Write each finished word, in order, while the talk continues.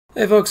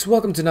Hey folks,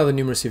 welcome to another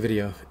numeracy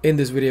video. In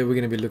this video we're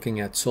going to be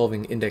looking at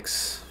solving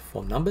index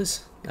form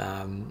numbers.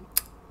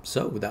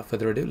 So without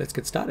further ado, let's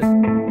get started.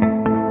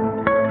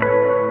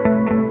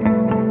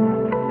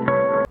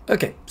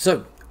 Okay,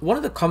 so one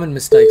of the common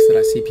mistakes that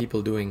I see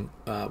people doing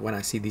when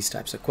I see these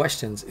types of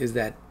questions is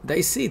that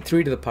they see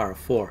 3 to the power of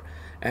 4,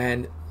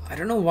 and I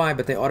don't know why,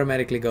 but they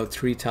automatically go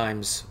 3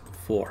 times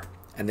 4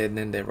 and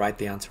then they write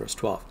the answer as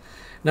 12.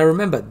 Now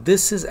remember,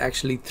 this is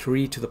actually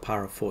 3 to the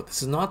power of 4.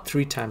 This is not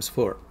 3 times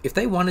 4. If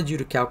they wanted you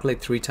to calculate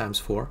 3 times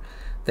 4,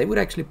 they would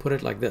actually put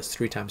it like this,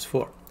 3 times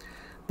 4.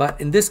 But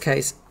in this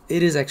case,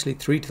 it is actually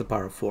 3 to the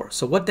power of 4.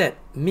 So what that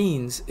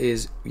means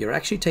is you're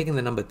actually taking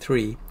the number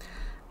 3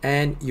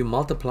 and you're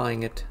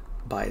multiplying it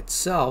by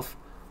itself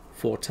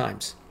 4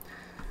 times.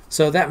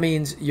 So that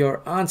means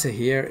your answer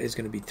here is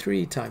going to be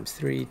 3 times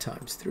 3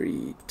 times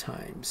 3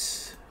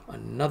 times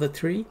another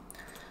 3.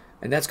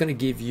 And that's going to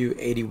give you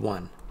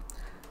 81.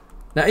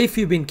 Now, if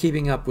you've been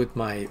keeping up with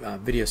my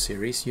video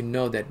series, you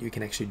know that you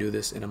can actually do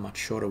this in a much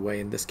shorter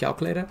way in this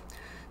calculator.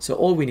 So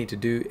all we need to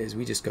do is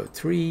we just go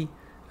 3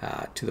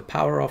 to the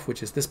power of,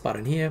 which is this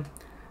button here,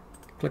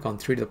 click on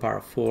 3 to the power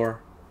of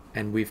 4,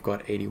 and we've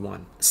got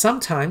 81.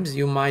 Sometimes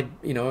you might,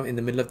 in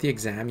the middle of the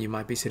exam, you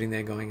might be sitting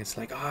there going, it's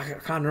like, oh, I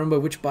can't remember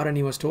which button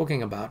he was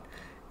talking about.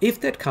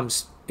 If that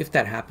happens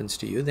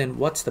to you, then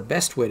what's the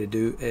best way to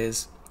do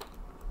is,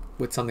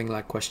 with something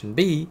like question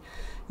B,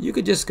 you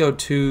could just go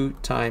 2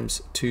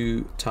 times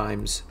 2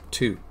 times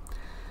 2.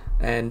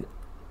 And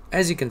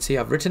as you can see,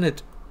 I've written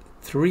it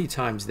 3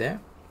 times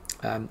there.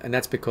 And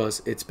that's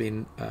because it's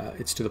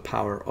to the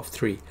power of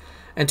 3.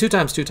 And 2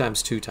 times 2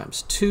 times 2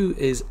 times 2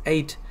 is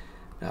 8.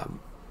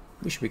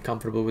 We should be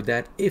comfortable with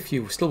that. If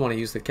you still want to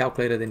use the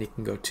calculator, then you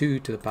can go 2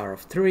 to the power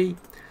of 3,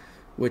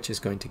 which is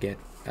going to get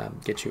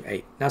you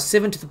 8. Now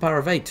 7 to the power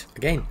of 8.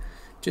 Again,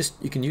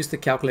 you can use the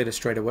calculator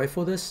straight away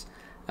for this.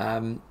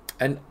 And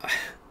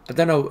I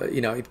don't know,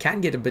 it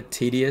can get a bit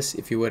tedious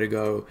if you were to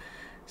go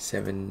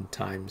 7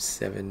 times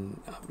 7.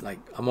 Like,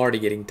 I'm already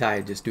getting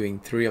tired just doing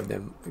 3 of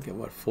them. Okay,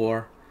 what,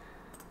 4,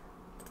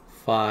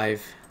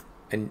 5,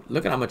 and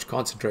look at how much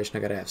concentration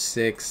I gotta have.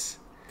 6,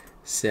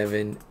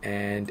 7,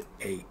 and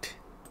 8.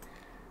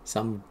 So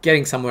I'm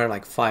getting somewhere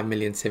like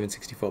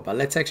 5,764,000. But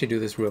let's actually do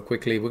this real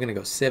quickly. We're gonna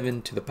go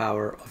 7 to the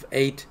power of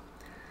 8.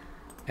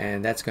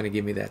 And that's going to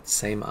give me that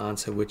same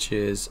answer, which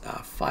is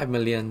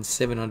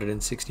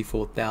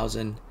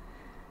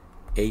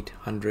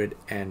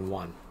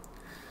 5,764,801.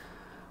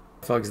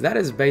 Folks, that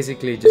is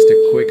basically just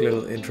a quick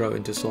little intro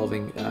into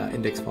solving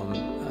index form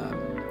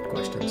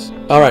questions.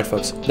 Alright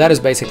folks, that is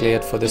basically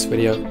it for this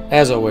video.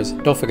 As always,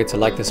 don't forget to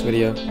like this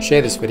video,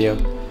 share this video,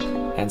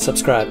 and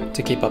subscribe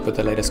to keep up with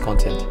the latest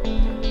content.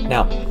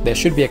 Now, there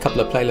should be a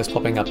couple of playlists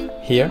popping up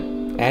here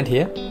and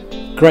here.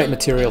 Great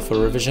material for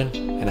revision,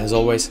 and as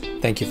always,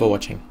 thank you for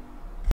watching.